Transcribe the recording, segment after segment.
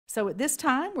So at this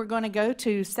time, we're going to go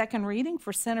to second reading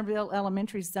for Centerville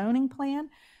Elementary Zoning Plan.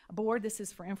 Board, this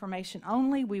is for information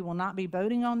only. We will not be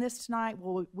voting on this tonight.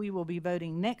 We will be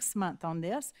voting next month on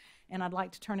this, and I'd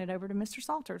like to turn it over to Mr.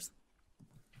 Salters.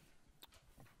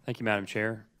 Thank you, Madam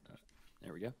Chair.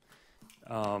 There we go.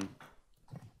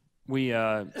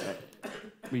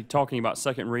 We talking about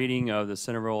second reading of the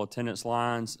Centerville attendance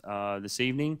lines this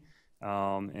evening.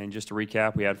 And just to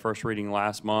recap, we had first reading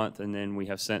last month, and then we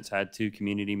have since had 2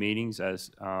 community meetings, as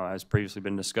previously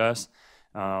been discussed,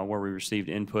 where we received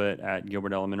input at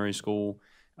Gilbert Elementary School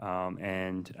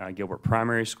and Gilbert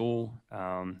Primary School.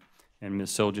 And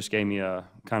Ms. Sill just gave me a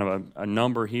kind of a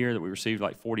number here that we received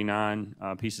like 49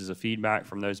 pieces of feedback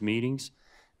from those meetings.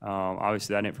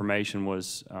 Obviously, that information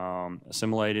was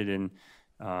assimilated and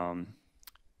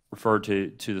referred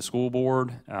to the school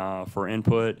board for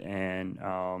input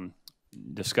and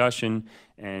discussion,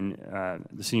 and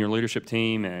the senior leadership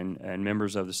team and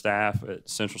members of the staff at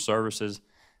Central Services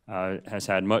has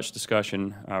had much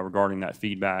discussion regarding that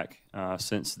feedback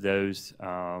since those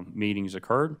meetings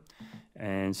occurred.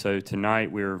 And so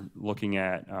tonight we're looking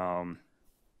at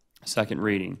second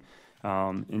reading.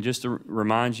 And just to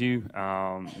remind you,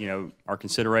 our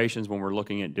considerations when we're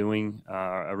looking at doing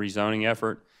a rezoning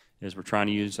effort is we're trying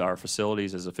to use our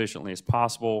facilities as efficiently as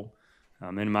possible,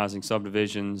 minimizing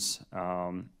subdivisions,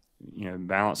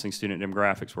 balancing student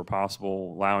demographics where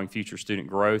possible, allowing future student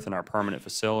growth in our permanent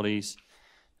facilities.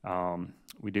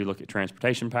 We do look at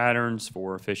transportation patterns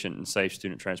for efficient and safe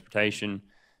student transportation,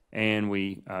 and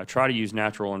we try to use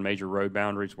natural and major road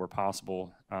boundaries where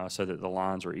possible so that the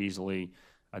lines are easily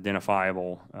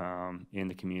identifiable in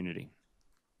the community.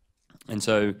 And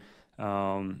so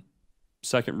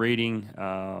second reading,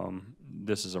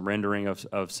 this is a rendering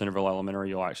of Centerville Elementary.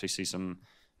 You'll actually see some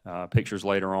pictures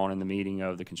later on in the meeting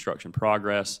of the construction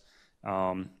progress.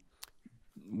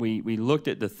 We looked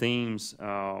at the themes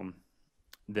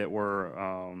that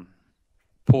were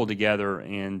pulled together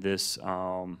in this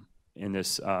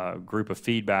group of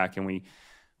feedback, and we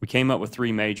came up with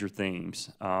 3 major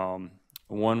themes.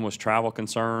 One was travel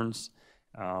concerns,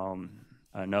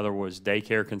 another was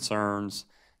daycare concerns,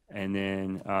 and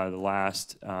then the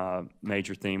last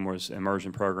major theme was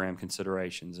immersion program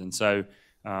considerations. And so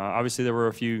obviously there were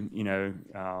a few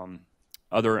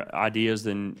other ideas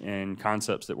and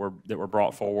concepts that were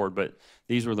brought forward, but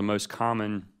these were the most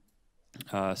common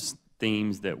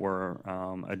themes that were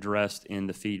addressed in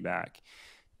the feedback.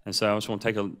 And so I just want to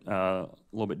take a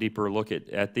little bit deeper look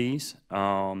at these.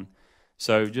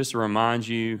 So just to remind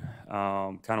you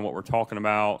kind of what we're talking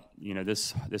about,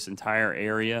 this entire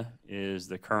area is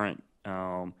the current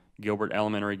Gilbert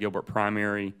Elementary, Gilbert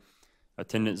Primary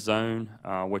attendance zone,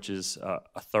 which is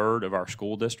a third of our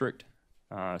school district.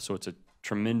 So it's a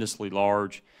tremendously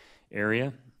large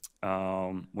area.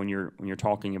 When you're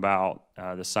talking about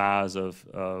the size of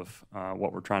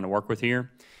what we're trying to work with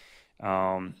here.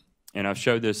 And I've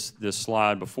showed this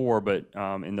slide before, but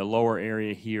in the lower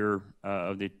area here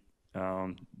of the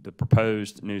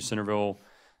proposed new Centerville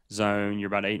zone, you're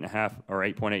about 8.5 or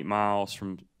 8.8 miles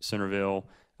from Centerville,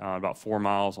 about 4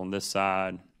 miles on this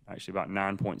side, actually about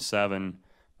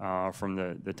 9.7 from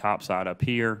the top side up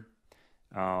here.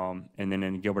 And then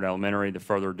in Gilbert Elementary, the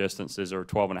further distances are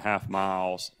 12.5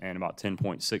 miles and about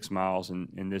 10.6 miles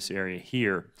in this area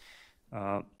here.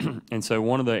 And so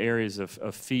one of the areas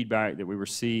of feedback that we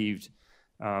received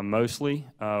mostly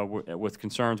with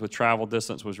concerns with travel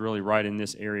distance was really right in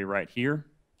this area right here.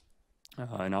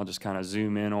 And I'll just kind of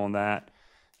zoom in on that.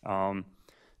 There are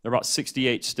about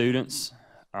 68 students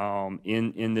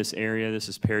in this area. This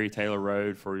is Perry Taylor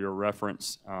Road for your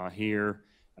reference here.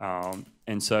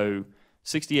 And so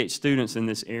 68 students in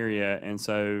this area, and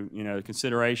so the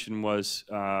consideration was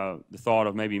the thought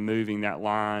of maybe moving that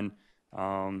line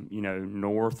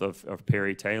north of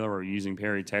Perry Taylor, or using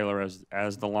Perry Taylor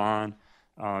as the line.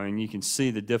 And you can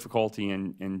see the difficulty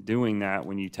in doing that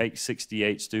when you take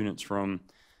 68 students from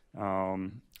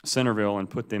Centerville and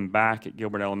put them back at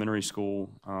Gilbert Elementary School.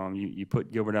 You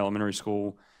put Gilbert Elementary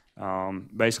School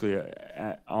basically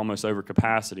at almost over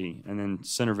capacity, and then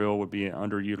Centerville would be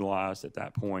underutilized at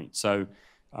that point. So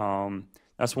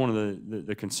that's one of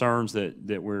the concerns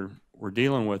that we're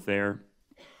dealing with there.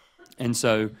 And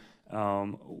so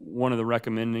one of the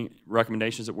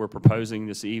recommendations that we're proposing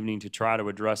this evening to try to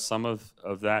address some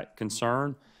of that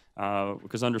concern,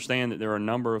 because understand that there are a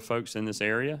number of folks in this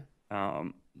area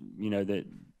that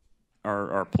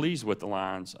are pleased with the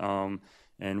lines.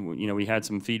 And we had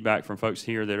some feedback from folks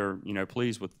here that are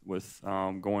pleased with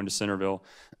going to Centerville.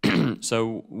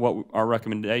 So what our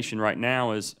recommendation right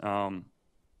now is,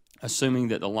 assuming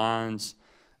that the lines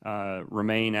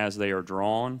remain as they are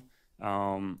drawn,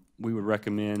 we would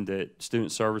recommend that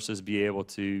student services be able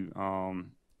to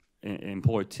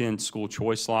employ 10 school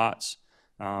choice slots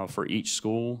for each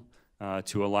school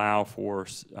to allow for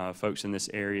folks in this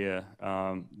area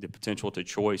the potential to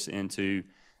choice into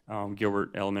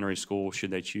Gilbert Elementary School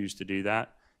should they choose to do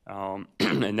that.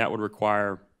 And that would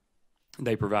require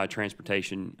they provide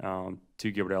transportation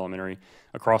to Gilbert Elementary.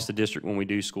 Across the district, when we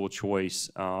do school choice,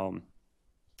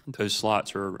 those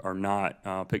slots are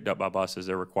not picked up by buses.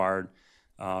 They're required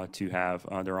to have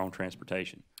their own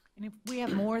transportation. And if we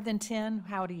have more than 10,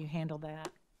 how do you handle that?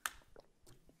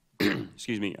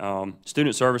 Excuse me.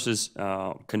 Student Services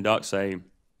conducts a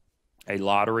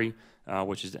lottery,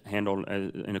 which is handled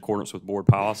in accordance with board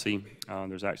policy.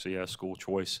 There's actually a school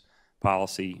choice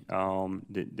policy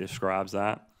that describes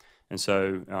that. And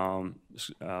so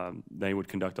they would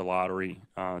conduct a lottery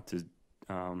to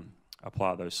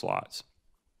apply those slots.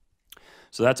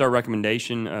 So that's our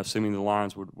recommendation, assuming the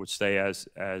lines would stay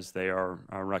as they are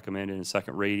recommended in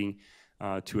second reading,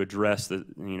 to address the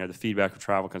feedback of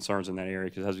travel concerns in that area.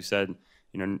 Because as we said,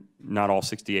 not all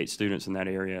 68 students in that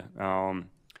area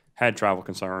had travel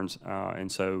concerns,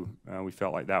 and so we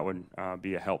felt like that would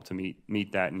be a help to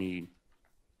meet that need.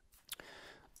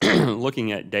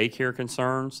 Looking at daycare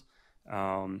concerns,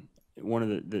 one of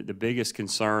the biggest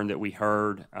concern that we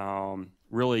heard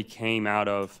really came out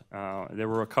of, there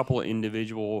were a couple of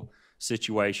individual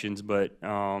situations, but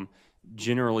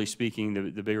generally speaking,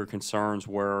 the bigger concerns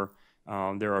were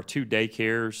there are 2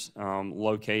 daycares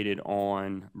located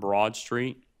on Broad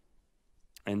Street,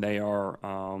 and they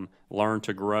are Learn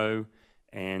to Grow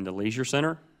and the Leisure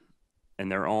Center,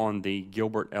 and they're on the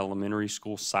Gilbert Elementary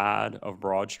School side of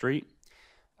Broad Street.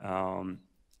 So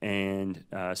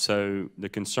the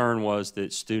concern was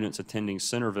that students attending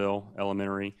Centerville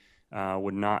Elementary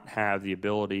would not have the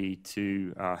ability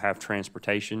to have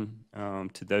transportation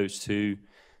to those 2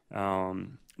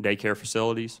 daycare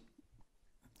facilities.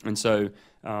 And so,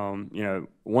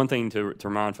 one thing to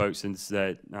remind folks is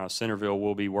that Centerville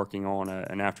will be working on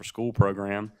an after-school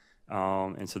program,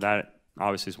 and so that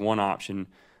obviously is one option.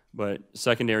 But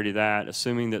secondary to that,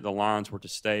 assuming that the lines were to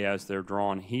stay as they're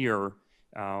drawn here,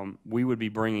 we would be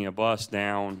bringing a bus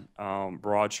down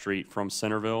Broad Street from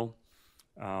Centerville,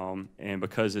 and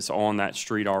because it's on that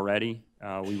street already,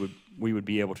 we would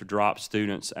be able to drop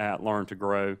students at Learn to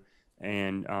Grow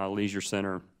and Leisure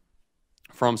Center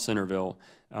from Centerville,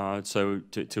 so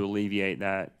to alleviate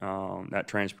that that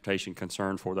transportation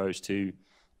concern for those 2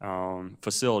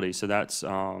 facilities. So that's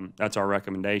our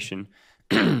recommendation,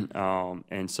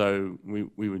 and so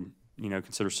we would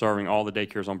consider serving all the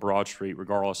daycares on Broad Street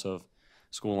regardless of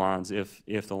school lines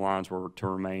if the lines were to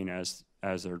remain as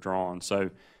they're drawn. So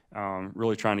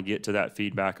really trying to get to that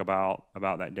feedback about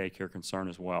that daycare concern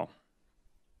as well.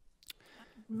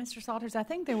 Mr. Salters, I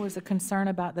think there was a concern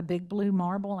about the Big Blue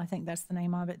Marble. I think that's the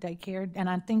name of it, daycare, and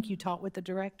I think you talked with the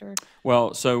director.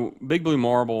 Well, so Big Blue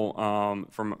Marble,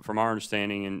 from our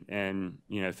understanding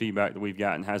and feedback that we've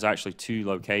gotten, has actually 2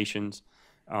 locations.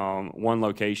 One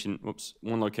location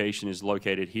is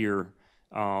located here,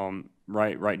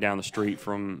 right down the street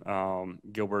from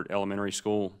Gilbert Elementary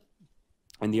School,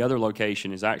 and the other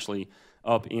location is actually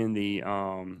up in the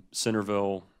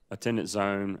Centerville attendance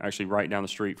zone, actually right down the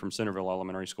street from Centerville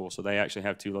Elementary School. So they actually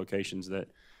have 2 locations that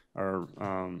are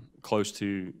close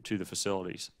to the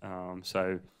facilities.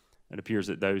 So it appears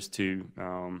that those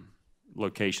 2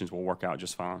 locations will work out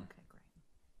just fine. Okay, great.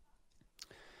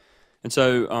 And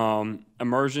so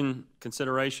immersion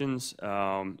considerations,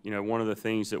 one of the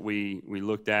things that we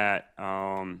looked at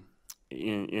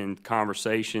in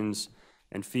conversations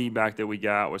and feedback that we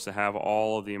got was to have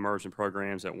all of the immersion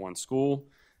programs at one school.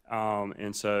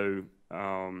 And so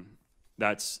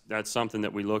that's something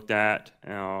that we looked at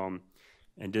and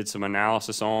did some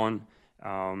analysis on.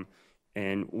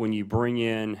 And when you bring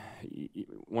in,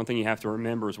 one thing you have to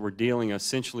remember is we're dealing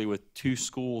essentially with 2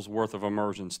 schools worth of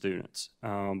immersion students,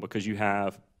 because you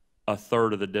have a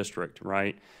third of the district,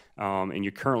 right? And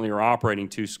you currently are operating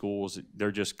 2 schools.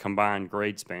 They're just combined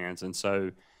grade spans. And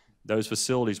so those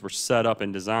facilities were set up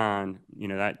and designed,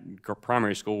 that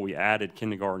primary school we added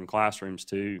kindergarten classrooms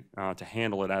to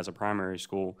handle it as a primary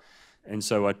school. And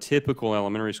so a typical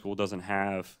elementary school doesn't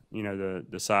have,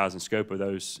 the size and scope of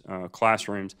those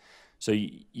classrooms. So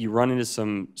you run into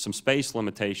some space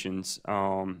limitations,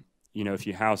 if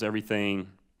you house everything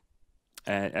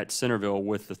at Centerville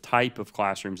with the type of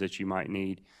classrooms that you might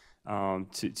need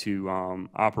to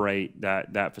operate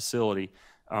that facility.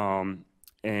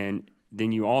 And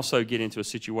then you also get into a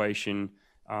situation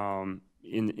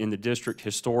in the district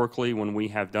historically when we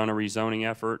have done a rezoning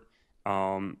effort,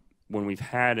 when we've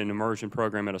had an immersion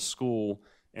program at a school,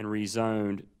 and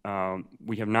rezoned,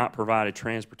 we have not provided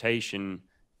transportation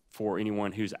for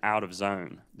anyone who's out of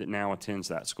zone that now attends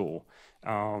that school.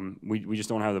 We just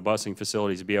don't have the busing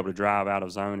facilities to be able to drive out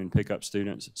of zone and pick up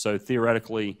students. So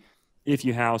theoretically, if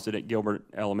you housed it at Gilbert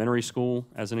Elementary School,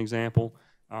 as an example,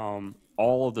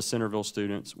 all of the Centerville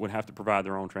students would have to provide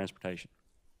their own transportation.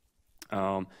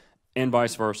 And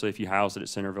vice versa, if you housed it at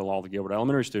Centerville, all the Gilbert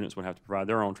Elementary students would have to provide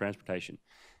their own transportation.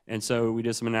 And so we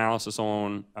did some analysis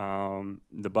on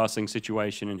the busing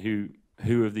situation and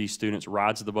who of these students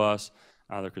rides the bus.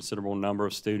 There are a considerable number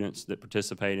of students that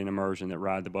participate in immersion that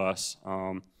ride the bus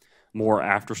more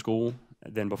after school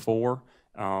than before,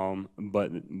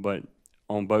 but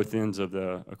on both ends of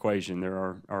the equation,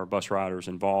 there are bus riders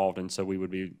involved, and so we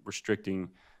would be restricting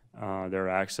their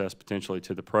access potentially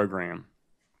to the program.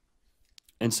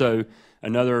 And so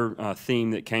another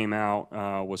theme that came out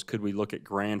was, could we look at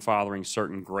grandfathering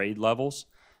certain grade levels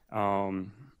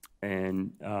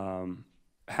and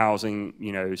housing,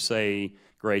 you know, say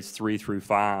grades 3 through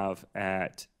 5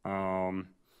 at, I'll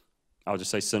just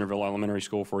say Centerville Elementary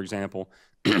School, for example,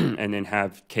 and then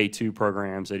have K2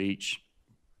 programs at each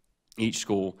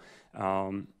school.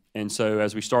 And so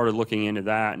as we started looking into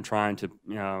that and trying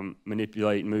to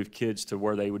manipulate and move kids to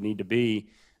where they would need to be,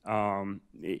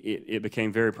 it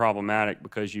became very problematic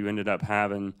because you ended up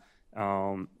having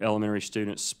elementary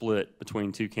students split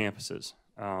between two campuses.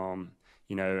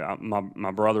 You know,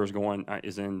 my brother is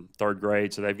in 3rd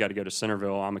grade, so they've got to go to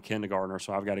Centerville. I'm a kindergartner,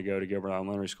 so I've got to go to Gilbert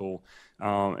Elementary School.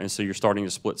 And so you're starting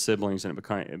to split siblings, and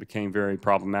it became very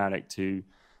problematic to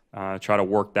try to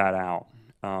work that out.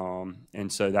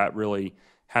 And so that really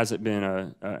hasn't been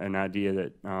an idea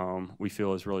that we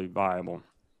feel is really viable.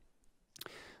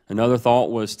 Another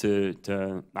thought was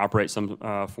to operate some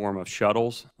form of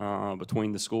shuttles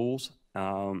between the schools,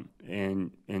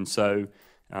 and so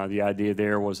the idea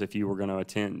there was, if you were going to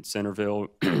attend Centerville,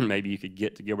 maybe you could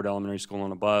get to Gilbert Elementary School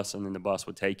on a bus, and then the bus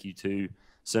would take you to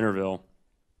Centerville,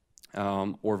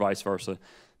 or vice versa.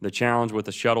 The challenge with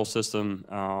the shuttle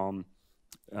system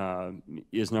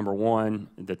is, number one,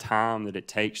 the time that it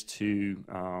takes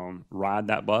to ride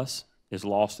that bus is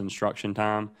lost instruction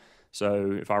time.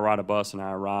 So if I ride a bus and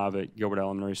I arrive at Gilbert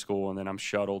Elementary School and then I'm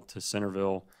shuttled to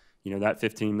Centerville, you know, that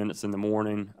 15 minutes in the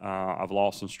morning, I've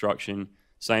lost instruction.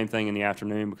 Same thing in the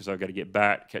afternoon, because I've got to get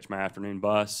back, catch my afternoon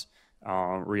bus.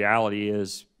 Reality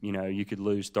is, you know, you could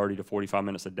lose 30 to 45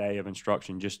 minutes a day of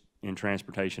instruction just in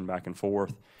transportation back and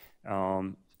forth.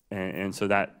 And so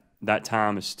that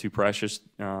time is too precious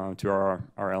to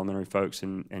our elementary folks,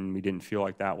 and we didn't feel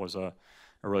like that was a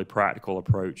really practical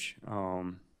approach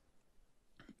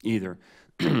either.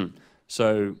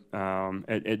 So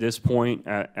at this point,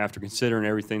 after considering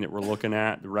everything that we're looking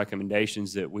at, the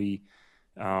recommendations that we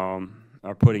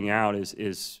are putting out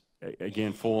is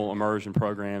again, full immersion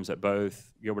programs at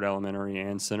both Gilbert Elementary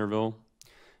and Centerville.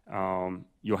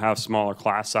 You'll have smaller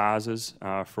class sizes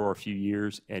for a few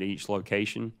years at each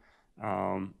location,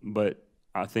 but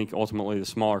I think ultimately the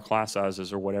smaller class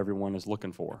sizes are what everyone is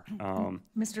looking for.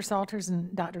 Mr. Salters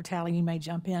and Dr. Talley, you may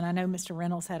jump in. I know Mr.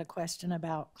 Reynolds had a question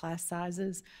about class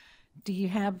sizes. Do you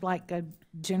have like a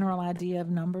general idea of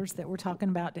numbers that we're talking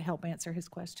about to help answer his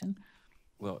question?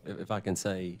 Well, if I can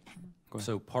say,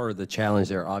 so part of the challenge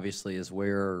there obviously is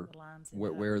where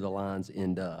the lines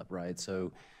end up, right?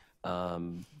 So,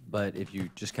 but if you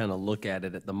just kind of look at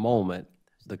it at the moment,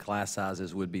 the class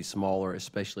sizes would be smaller,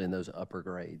 especially in those upper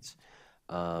grades.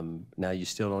 Now you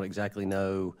still don't exactly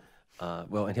know,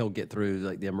 well, and he'll get through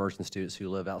like the immersion students who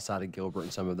live outside of Gilbert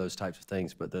and some of those types of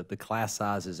things, but the class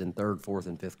sizes in 3rd, 4th,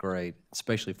 and 5th grade,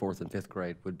 especially 4th and 5th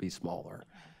grade, would be smaller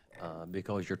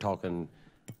because you're talking,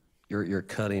 you're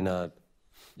cutting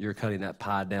that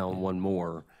pie down one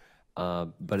more.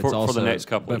 But it's also for the next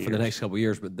couple of years. For the next couple of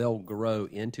years, but they'll grow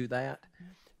into that.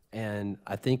 And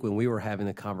I think when we were having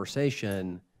the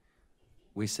conversation,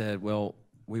 we said, well,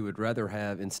 we would rather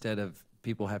have, instead of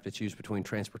people have to choose between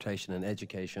transportation and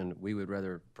education, we would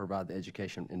rather provide the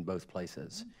education in both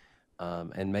places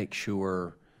and make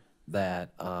sure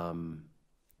that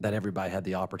that everybody had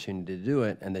the opportunity to do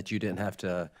it, and that you didn't have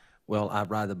to, well, I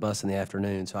ride the bus in the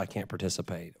afternoon, so I can't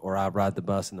participate, or I ride the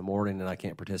bus in the morning and I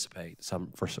can't participate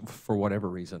for whatever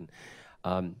reason.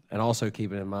 And also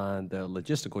keeping in mind the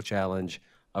logistical challenge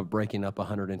of breaking up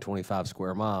 125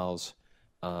 square miles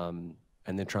and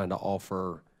then trying to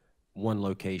offer one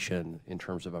location in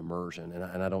terms of immersion.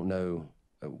 And I don't know,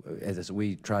 as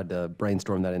we tried to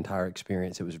brainstorm that entire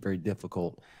experience, it was very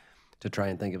difficult to try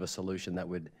and think of a solution that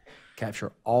would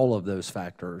capture all of those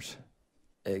factors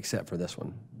except for this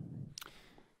one.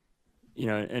 You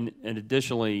know, and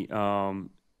additionally,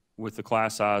 with the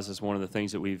class size is one of the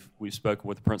things that we've spoken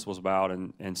with the principals about,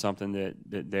 and something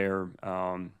that they're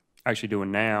actually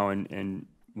doing now and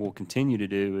will continue to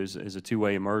do is a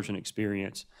two-way immersion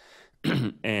experience.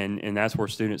 and that's where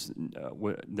students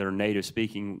that are native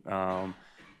speaking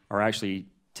are actually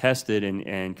tested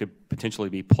and could potentially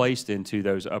be placed into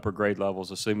those upper grade levels,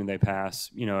 assuming they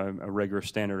pass, a rigorous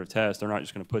standard of test. They're not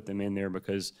just going to put them in there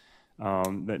because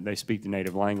they speak the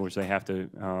native language. They have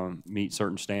to meet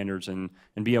certain standards and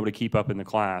be able to keep up in the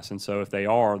class. And so if they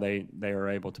are, they are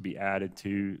able to be added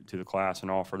to the class and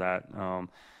offer that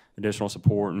additional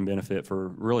support and benefit for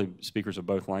really speakers of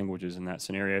both languages in that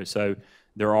scenario. So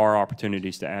there are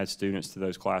opportunities to add students to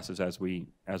those classes as we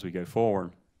go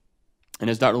forward. And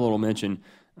as Dr. Little mentioned,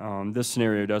 this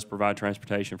scenario does provide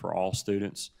transportation for all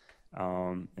students,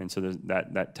 and so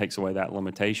that takes away that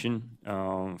limitation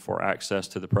for access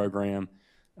to the program.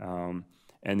 And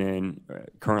then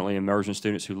currently immersion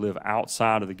students who live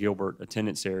outside of the Gilbert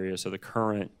attendance area, so the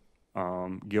current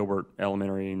Gilbert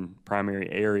elementary and primary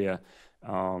area,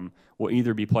 will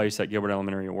either be placed at Gilbert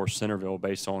Elementary or Centerville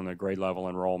based on the grade level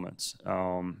enrollments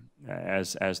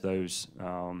as those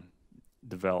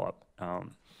develop.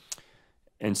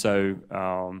 And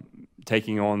so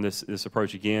taking on this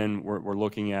approach again, we're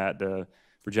looking at the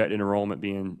projected enrollment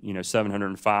being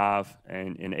 705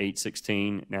 and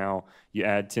 816. Now you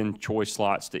add 10 choice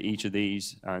slots to each of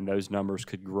these, and those numbers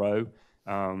could grow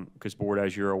because board,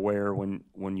 as you're aware,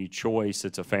 when you choice,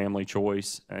 it's a family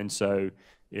choice, and so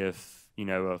if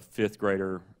a fifth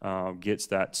grader gets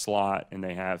that slot and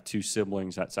they have two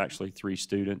siblings, that's actually 3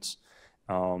 students,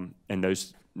 and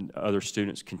those other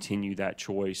students continue that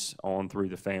choice on through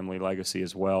the family legacy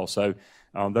as well. So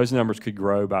those numbers could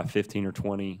grow by 15 or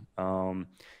 20,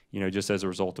 just as a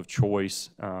result of choice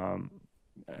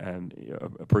and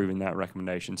approving that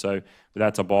recommendation. So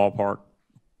that's a ballpark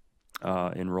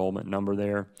enrollment number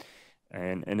there.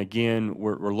 And again,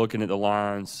 we're looking at the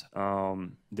lines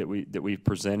that we've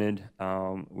presented.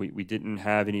 We didn't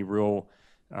have any real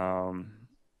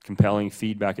compelling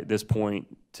feedback at this point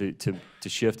to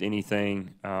shift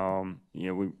anything.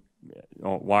 We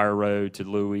on Wire Road to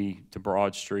Louis to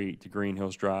Broad Street to Green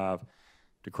Hills Drive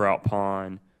to Kraut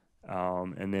Pond,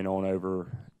 and then on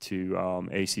over to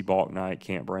AC Balk Night,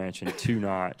 Camp Branch, and Two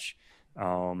Notch.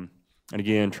 And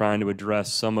again, trying to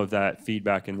address some of that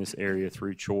feedback in this area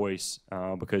through choice,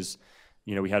 because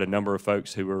we had a number of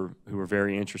folks who were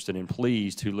very interested and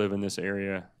pleased who live in this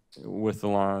area with the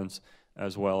lines,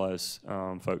 as well as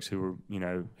folks who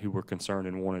were concerned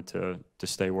and wanted to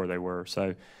stay where they were.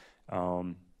 So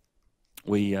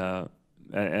we,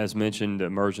 as mentioned,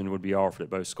 immersion would be offered at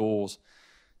both schools.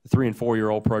 The 3- and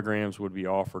 4-year-old programs would be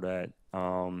offered at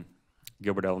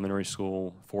Gilbert Elementary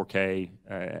School, 4K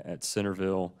at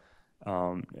Centerville,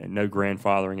 and no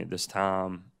grandfathering at this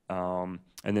time. And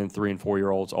then 3- and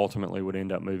 4-year-olds ultimately would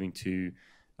end up moving to,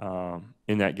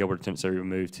 in that Gilbert attendance area, would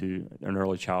move to an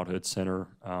early childhood center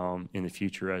in the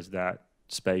future as that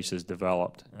space is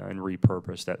developed and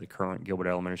repurposed at the current Gilbert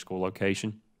Elementary School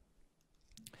location.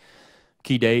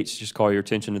 Key dates, just call your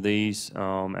attention to these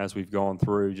as we've gone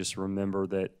through. Just remember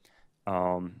that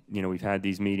we've had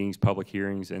these meetings, public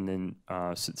hearings, and then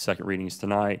second readings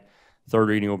tonight. Third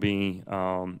reading will be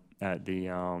at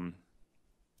the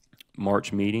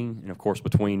March meeting, and of course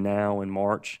between now and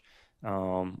March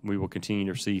we will continue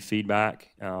to receive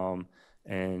feedback,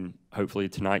 and hopefully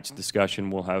tonight's discussion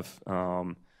will have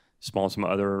spawned some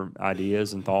other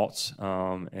ideas and thoughts,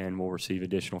 and we'll receive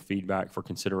additional feedback for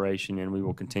consideration, and we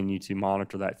will continue to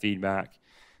monitor that feedback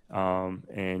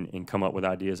and come up with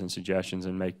ideas and suggestions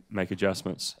and make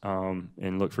adjustments,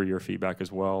 and look for your feedback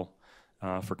as well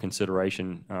for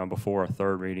consideration before a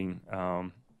third reading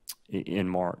in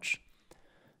March.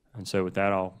 And so with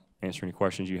that, I'll answer any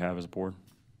questions you have as a board.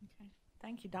 Okay.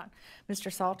 Thank you,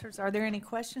 Mr. Salters. Are there any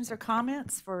questions or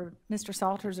comments for Mr.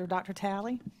 Salters or Dr.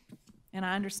 Talley? And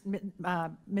I understand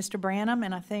Mr. Branham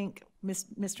and I think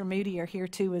Mr. Moody are here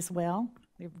too as well.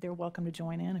 They're welcome to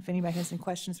join in if anybody has any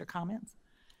questions or comments.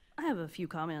 I have a few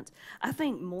comments. I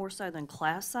think more so than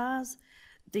class size,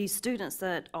 these students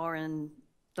that are in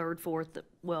third, fourth,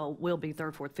 well, will be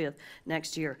third, fourth, fifth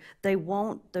next year, they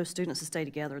want those students to stay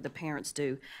together, the parents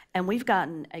do. And we've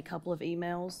gotten a couple of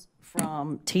emails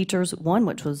from teachers, one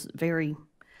which was very,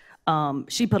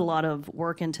 she put a lot of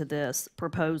work into this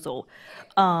proposal.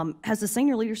 Has the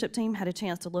senior leadership team had a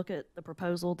chance to look at the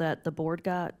proposal that the board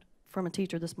got from a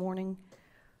teacher this morning?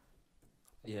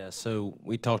 Yeah, so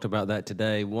we talked about that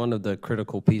today. One of the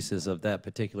critical pieces of that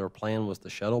particular plan was the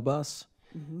shuttle bus.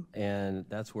 And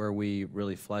that's where we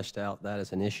really fleshed out that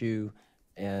as an issue.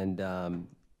 And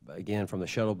Again, from the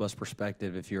shuttle bus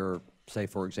perspective, if you're, say,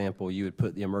 for example, you would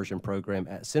put the immersion program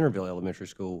at Centerville Elementary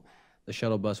School, the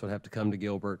shuttle bus would have to come to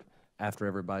Gilbert after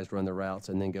everybody's run their routes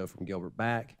and then go from Gilbert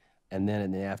back. And then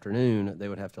in the afternoon, they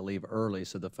would have to leave early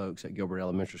so the folks at Gilbert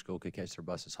Elementary School could catch their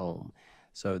buses home.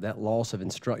 So that loss of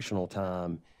instructional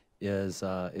time is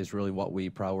really what we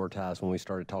prioritized when we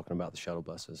started talking about the shuttle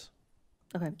buses.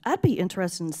 Okay, I'd be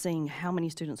interested in seeing how many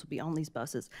students will be on these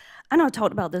buses. I know I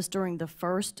talked about this during the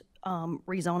first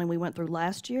rezoning we went through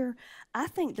last year. I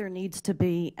think there needs to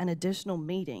be an additional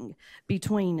meeting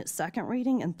between second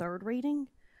reading and third reading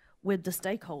with the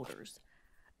stakeholders,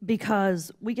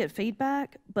 because we get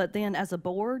feedback, but then as a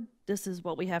board, this is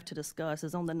what we have to discuss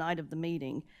is on the night of the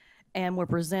meeting, and we're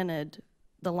presented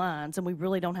the lines, and we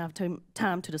really don't have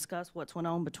time to discuss what's went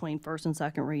on between first and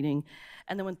second reading.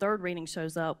 And then when third reading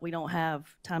shows up, we don't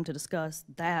have time to discuss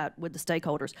that with the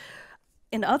stakeholders.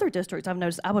 In other districts, I've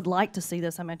noticed, I would like to see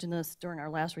this, I mentioned this during our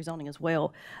last rezoning as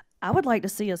well, I would like to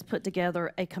see us put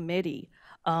together a committee.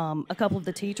 A couple of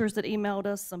the teachers that emailed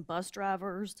us, some bus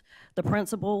drivers, the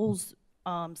principals,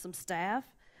 some staff,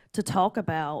 to talk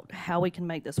about how we can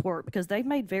make this work, because they've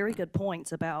made very good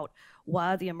points about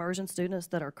why the immersion students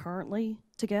that are currently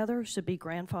together should be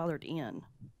grandfathered in.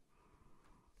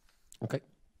 Okay.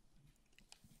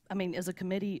 I mean, as a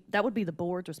committee, that would be the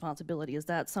board's responsibility. Is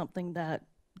that something that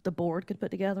the board could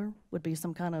put together? Would be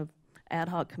some kind of ad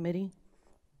hoc committee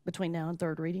between now and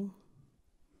third reading?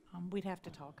 We'd have to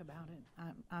talk about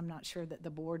it. I'm not sure that the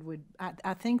board would.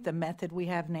 I think the method we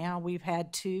have now, we've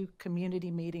had 2 community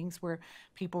meetings where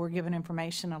people were given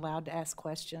information, allowed to ask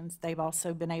questions. They've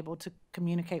also been able to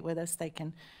communicate with us.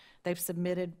 They've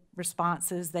submitted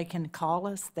responses. They can call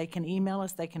us. They can email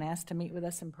us. They can ask to meet with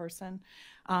us in person.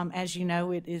 As you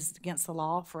know, it is against the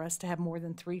law for us to have more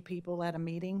than 3 people at a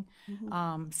meeting.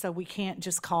 So we can't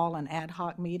just call an ad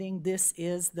hoc meeting. This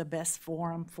is the best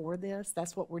forum for this.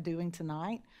 That's what we're doing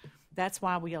tonight. That's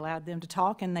why we allowed them to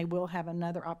talk, and they will have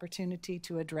another opportunity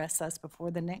to address us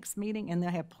before the next meeting, and they'll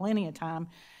have plenty of time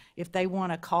if they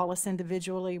want to call us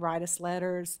individually, write us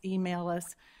letters, email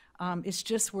us. It's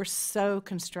just we're so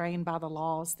constrained by the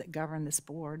laws that govern this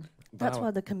board. That's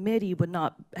why the committee would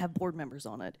not have board members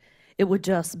on it. It would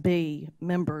just be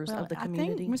members of the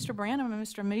community. I think, Mr. Branham and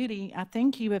Mr. Moody, I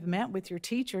think you have met with your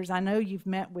teachers. I know you've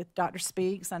met with Dr.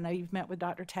 Speaks. I know you've met with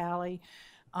Dr. Talley.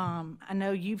 I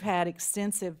know you've had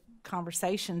extensive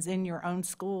conversations in your own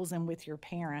schools and with your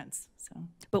parents. So,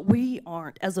 but we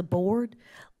aren't, as a board,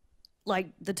 like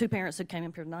the 2 parents that came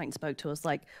up here tonight and spoke to us,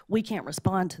 like, we can't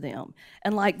respond to them.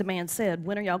 And like the man said,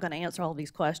 when are y'all going to answer all of these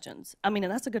questions? I mean,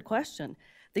 and that's a good question.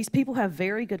 These people have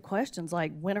very good questions,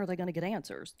 like, when are they going to get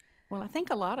answers? Well, I think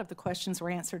a lot of the questions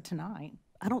were answered tonight.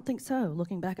 I don't think so,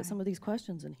 looking back at some of these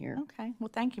questions in here. Okay.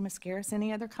 Well, thank you, Ms. Garris.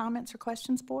 Any other comments or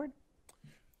questions, board?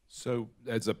 So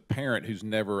as a parent who's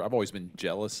never, I've always been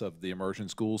jealous of the immersion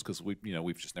schools because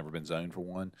we've just never been zoned for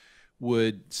one.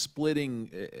 Would splitting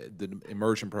the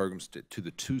immersion programs to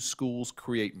the 2 schools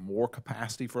create more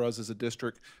capacity for us as a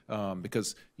district?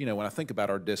 Because, when I think about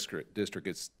our district,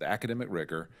 it's the academic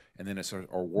rigor, and then it's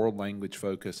our world language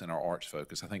focus and our arts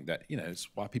focus. I think that, it's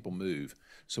why people move.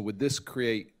 So would this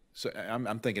create, so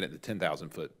I'm thinking at the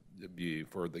 10,000 foot view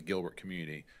for the Gilbert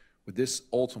community, would this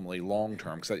ultimately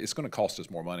long-term, because it's going to cost us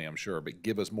more money, I'm sure, but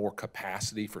give us more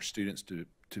capacity for students to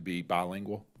be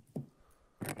bilingual?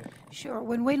 Sure.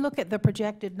 When we look at the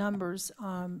projected numbers,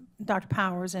 Dr.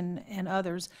 Powers and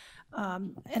others,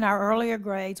 in our earlier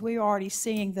grades, we are already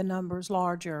seeing the numbers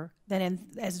larger than,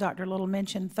 as Dr. Little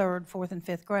mentioned, 3rd, 4th, and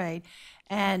 5th grade.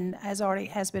 And as already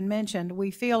has been mentioned, we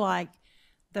feel like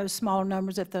those smaller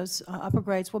numbers at those upper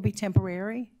grades will be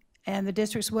temporary, and the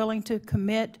district's willing to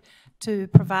commit to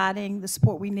providing the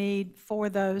support we need for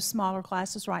those smaller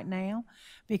classes right now,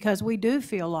 because we do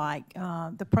feel like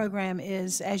the program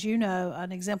is, as you know,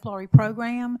 an exemplary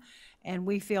program, and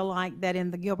we feel like that in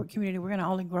the Gilbert community we're going to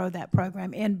only grow that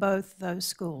program in both those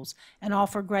schools and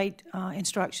offer great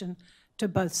instruction to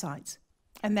both sites.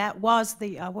 And that was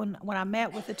the, when I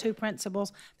met with the 2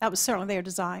 principals, that was certainly their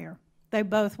desire. They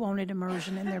both wanted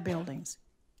immersion in their buildings.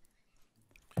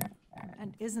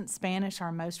 And isn't Spanish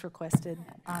our most requested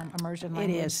immersion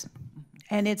language? It is.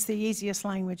 And it's the easiest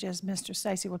language, as Mr.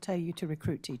 Stacy will tell you, to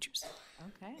recruit teachers.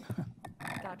 Okay.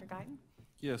 Dr. Guyton?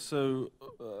 Yeah, so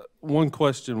one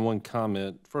question, one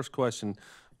comment. First question,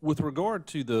 with regard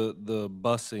to the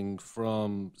busing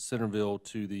from Centerville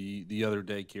to the other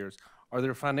daycares, are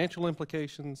there financial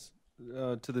implications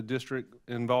to the district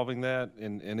involving that?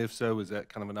 And if so, is that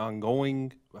kind of an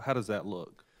ongoing, how does that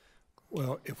look?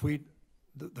 Well, if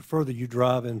the further you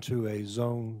drive into a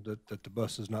zone that the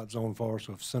bus is not zoned for,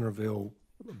 so if Centerville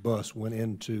bus went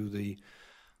into the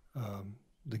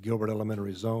the Gilbert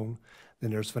Elementary zone.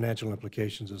 Then there's financial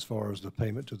implications as far as the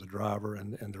payment to the driver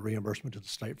and the reimbursement to the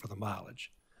state for the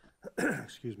mileage.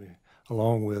 Excuse me,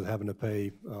 along with having to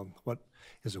pay what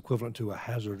is equivalent to a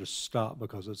hazardous stop,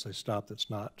 because it's a stop that's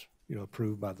not,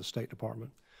 approved by the State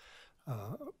Department,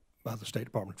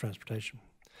 of Transportation.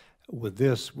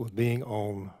 With being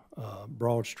on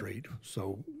Broad Street,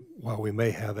 so while we may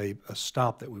have a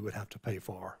stop that we would have to pay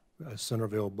for, a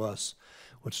Centerville bus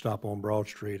would stop on Broad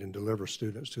Street and deliver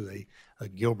students to a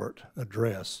Gilbert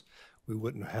address, we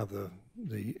wouldn't have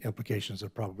the implications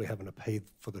of probably having to pay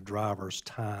for the driver's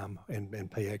time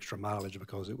and pay extra mileage,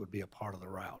 because it would be a part of the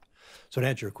route. So to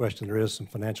answer your question, there is some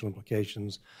financial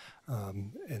implications,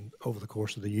 and over the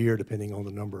course of the year, depending on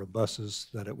the number of buses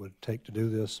that it would take to do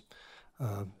this,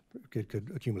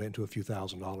 could accumulate into a few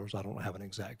 $1,000s. I don't have an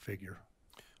exact figure.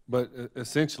 But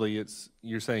essentially,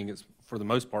 you're saying it's, for the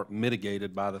most part,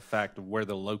 mitigated by the fact of where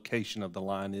the location of the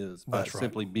line is, by That's right.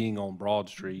 simply being on Broad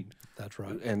Street. That's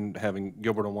right. And having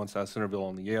Gilbert on one side, Centerville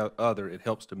on the other, it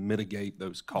helps to mitigate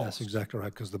those costs. That's exactly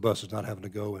right, because the bus is not having to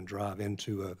go and drive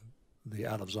into the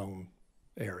out-of-zone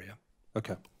area.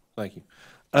 Okay, thank you.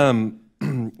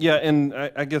 Yeah, and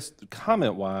I guess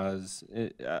comment-wise,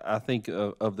 I think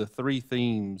of the three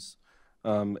themes,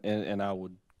 and I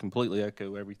would completely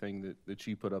echo everything that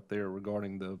you put up there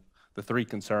regarding the three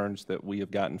concerns that we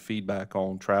have gotten feedback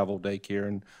on: travel, daycare,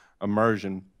 and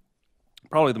immersion.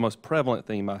 Probably the most prevalent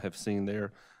theme I have seen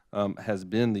there has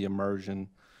been the immersion.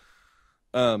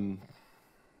 I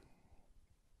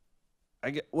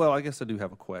guess I do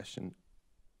have a question.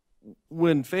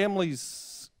 When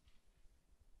families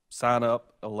sign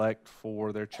up, elect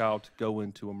for their child to go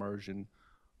into immersion,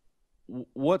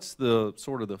 what's the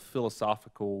sort of the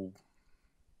philosophical,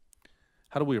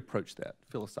 how do we approach that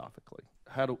philosophically?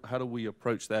 How do we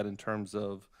approach that in terms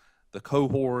of the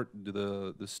cohort,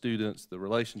 the students, the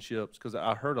relationships? Because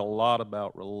I heard a lot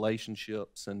about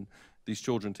relationships and these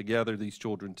children together.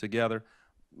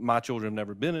 My children have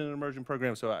never been in an immersion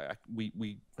program, so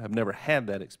we have never had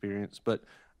that experience. But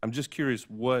I'm just curious,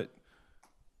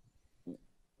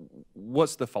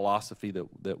 what's the philosophy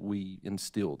that we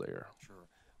instill there? Sure.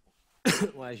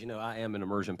 Well, as you know, I am an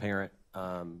immersion parent,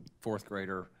 fourth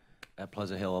grader at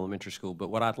Pleasant Hill Elementary School. But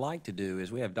what I'd like to do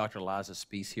is, we have Dr. Liza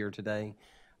Spees here today,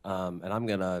 and I'm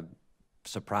going to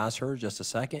surprise her just a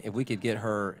second. If we could get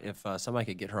her, if somebody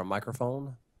could get her a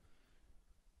microphone,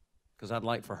 because I'd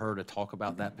like for her to talk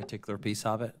about that particular piece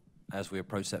of it as we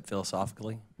approach that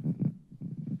philosophically.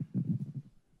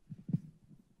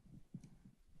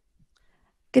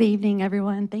 Good evening,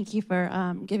 everyone. Thank you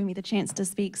for giving me the chance to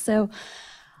speak. So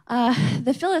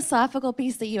the philosophical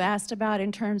piece that you asked about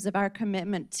in terms of our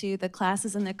commitment to the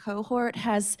classes in the cohort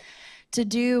has to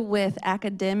do with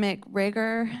academic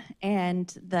rigor, and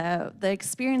the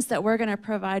experience that we're going to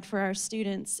provide for our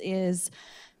students is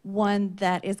one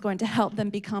that is going to help them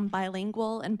become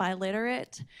bilingual and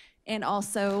biliterate, and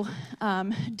also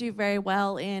do very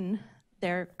well in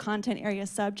their content area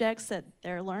subjects that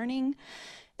they're learning.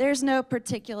 There's no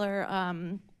particular,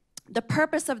 the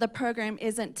purpose of the program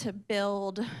isn't to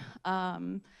build,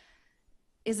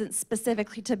 isn't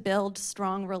specifically to build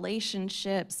strong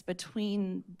relationships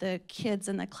between the kids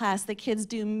and the class. The kids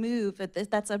do move,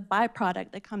 that's a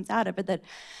byproduct that comes out of it that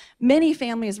many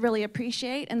families really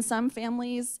appreciate, and some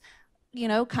families,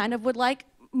 kind of would like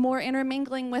more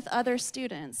intermingling with other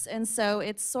students. And so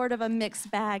it's sort of a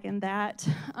mixed bag in that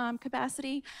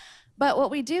capacity. But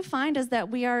what we do find is that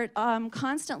we are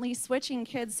constantly switching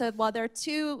kids. So while there are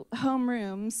 2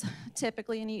 homerooms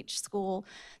typically in each school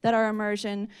that are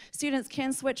immersion, students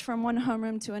can switch from one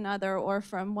homeroom to another, or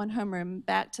from one homeroom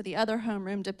back to the other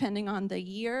homeroom, depending on the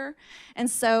year. And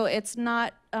so it's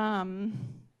not,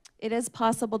 it is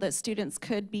possible that students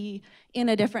could be in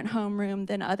a different homeroom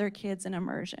than other kids in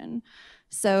immersion.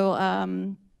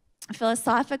 So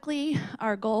philosophically,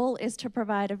 our goal is to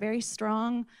provide a very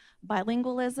strong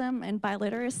bilingualism and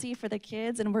biliteracy for the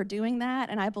kids, and we're doing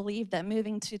that. And I believe that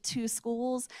moving to 2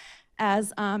 schools,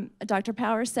 as Dr.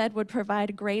 Powers said, would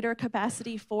provide greater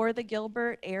capacity for the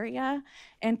Gilbert area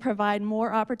and provide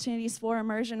more opportunities for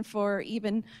immersion for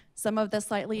even some of the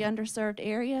slightly underserved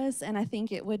areas. And I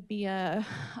think it would be a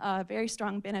very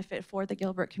strong benefit for the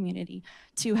Gilbert community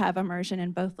to have immersion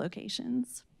in both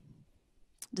locations.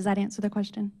 Does that answer the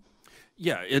question?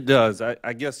 Yeah, it does.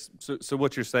 I guess so.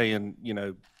 What you're saying,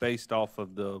 based off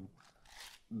of the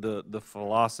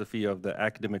philosophy of the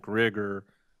academic rigor,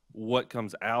 what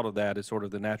comes out of that is sort of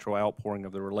the natural outpouring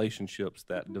of the relationships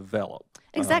that develop.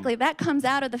 Exactly. That comes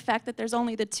out of the fact that there's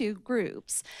only the 2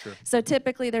 groups. Sure. So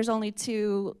typically there's only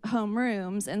 2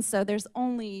 homerooms, and so there's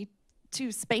only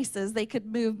two spaces. They could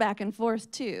move back and forth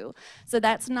too. So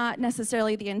that's not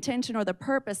necessarily the intention or the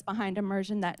purpose behind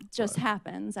immersion. That just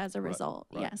happens as a result.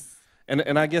 Yes.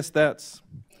 And I guess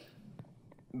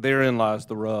therein lies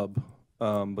the rub,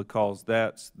 because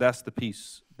that's the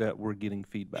piece that we're getting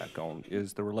feedback on,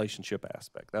 is the relationship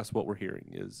aspect. That's what we're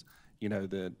hearing is,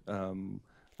 that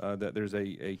that there's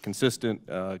a consistent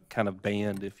kind of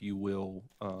band, if you will,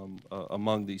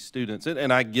 among these students.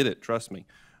 And I get it, trust me.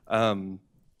 And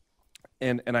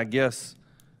I guess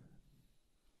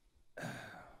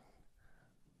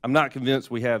I'm not convinced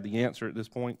we have the answer at this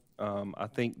point. I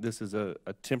think this is a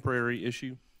temporary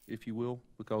issue, if you will,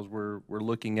 because we're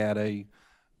looking at a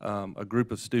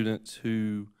group of students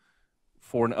who,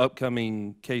 for an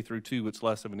upcoming K through 2, it's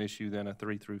less of an issue than a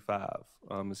 3 through 5.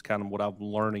 Is kind of what I'm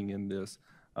learning in this.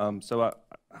 So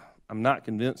I'm not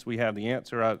convinced we have the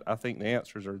answer. I think the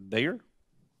answers are there,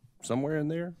 somewhere in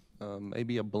there,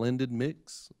 maybe a blended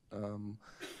mix.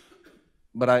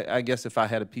 But I guess if I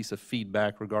had a piece of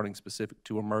feedback regarding specific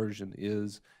to immersion,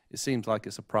 is it seems like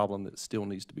it's a problem that still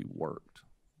needs to be worked,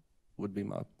 would be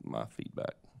my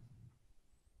feedback.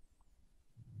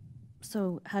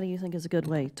 So how do you think is a good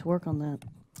way to work on that?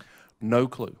 No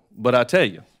clue. But I tell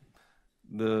you,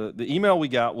 the email we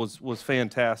got was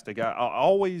fantastic. I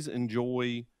always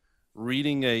enjoy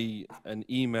reading an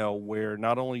email where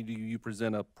not only do you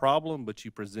present a problem, but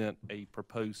you present a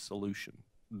proposed solution.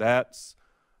 That's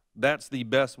the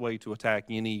best way to attack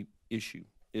any issue,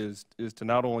 is to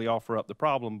not only offer up the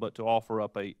problem, but to offer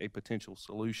up a potential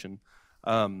solution.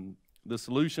 The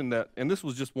solution that, and this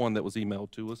was just one that was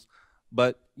emailed to us,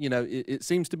 but it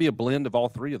seems to be a blend of all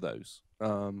three of those.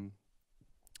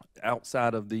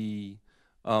 Outside of the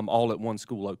all at one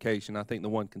school location, I think the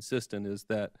one consistent is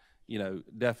that,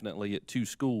 definitely at 2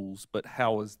 schools, but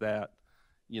how is that,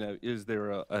 is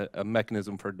there a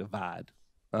mechanism for divide?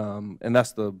 And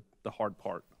that's the hard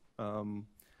part.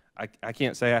 I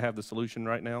can't say I have the solution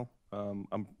right now.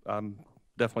 I'm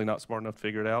definitely not smart enough to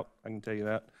figure it out, I can tell you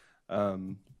that.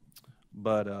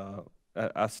 But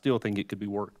I still think it could be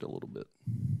worked a little bit.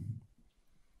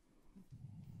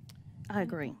 I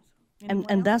agree.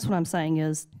 And that's what I'm saying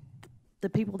is the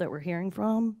people that we're hearing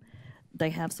from, they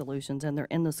have solutions and they're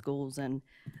in the schools and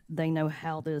they know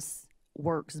how this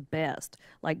works best.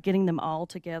 Like getting them all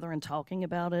together and talking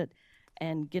about it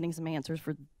and getting some answers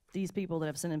for these people that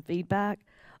have sent in feedback.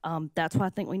 That's why I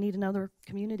think we need another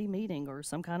community meeting or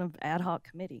some kind of ad hoc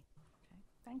committee.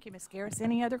 Thank you, Ms. Garris.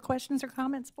 Any other questions or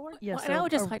comments, Board? Yes. Well, and I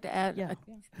would just like to add, yeah.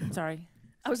 Sorry.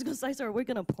 I was going to say, sir, are we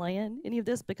going to plan any of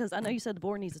this? Because I know you said the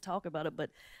board needs to talk about it,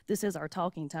 but this is our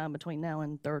talking time between now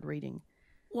and 3rd reading.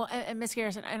 Well, and Ms.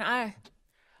 Garrison, and I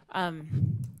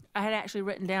had actually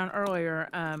written down earlier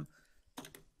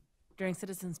during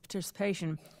citizens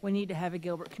participation, we need to have a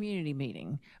Gilbert community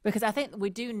meeting, because I think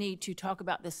we do need to talk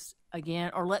about this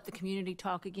again, or let the community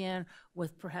talk again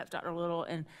with perhaps Dr. Little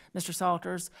and Mr.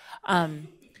 Salters.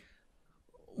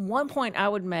 One point I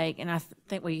would make, and I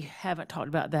think we haven't talked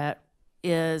about that,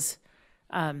 is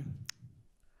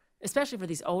especially for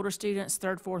these older students,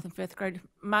 3rd, 4th, and 5th grade.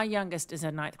 My youngest is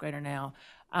a 9th grader now.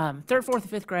 3rd, 4th,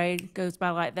 and 5th grade goes by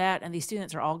like that, and these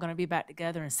students are all going to be back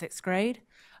together in 6th grade.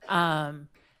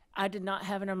 I did not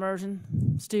have an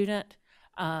immersion student.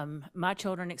 My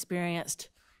children experienced,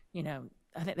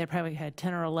 I think they probably had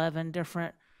 10 or 11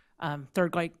 different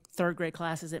third grade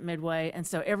classes at Midway, and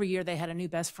so every year they had a new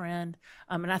best friend.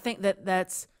 And I think that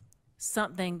that's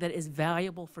something that is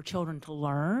valuable for children to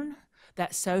learn,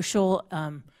 that social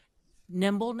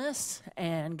nimbleness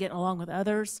and getting along with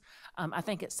others. I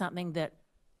think it's something that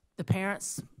the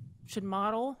parents should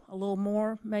model a little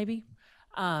more, maybe.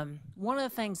 One of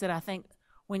the things that I think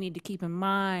we need to keep in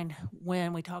mind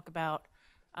when we talk about,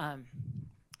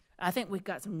 I think we've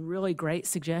got some really great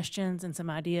suggestions and some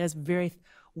ideas, very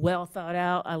well thought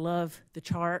out. I love the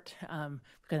chart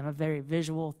because I'm a very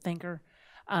visual thinker.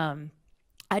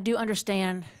 I do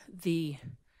understand the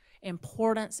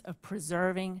importance of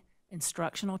preserving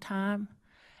instructional time.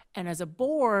 And as a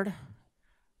board,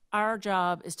 our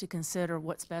job is to consider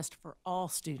what's best for all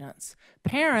students.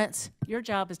 Parents, your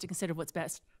job is to consider what's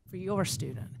best for your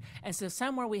student. And so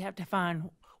somewhere we have to find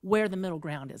where the middle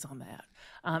ground is on that.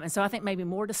 And so I think maybe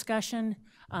more discussion.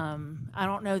 I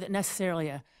don't know that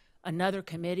necessarily another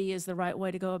committee is the right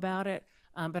way to go about it,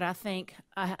 but I think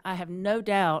I have no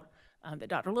doubt that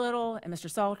Dr. Little and Mr.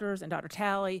 Salters and Dr.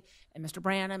 Talley and Mr.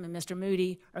 Branham and Mr.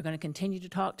 Moody are going to continue to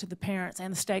talk to the parents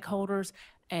and the stakeholders,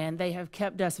 and they have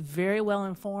kept us very well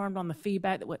informed on the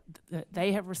feedback that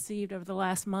they have received over the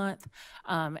last month,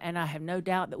 and I have no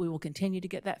doubt that we will continue to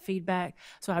get that feedback.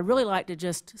 So I'd really like to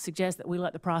just suggest that we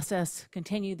let the process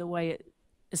continue the way it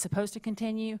is supposed to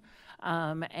continue.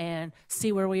 and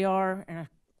see where we are in a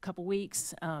couple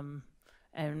weeks,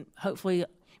 and hopefully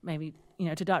maybe,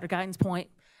 to Dr. Guyton's point,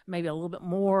 maybe a little bit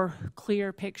more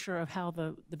clear picture of how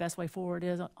the best way forward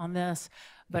is on this.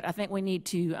 But I think we need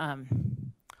to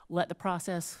let the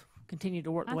process continue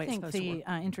to work the way it's supposed to work.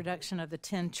 I think the introduction of the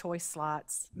 10 choice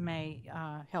slots may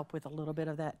help with a little bit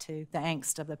of that too, the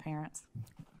angst of the parents.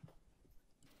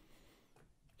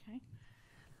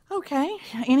 Okay.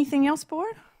 Anything else,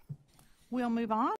 board? We'll move on.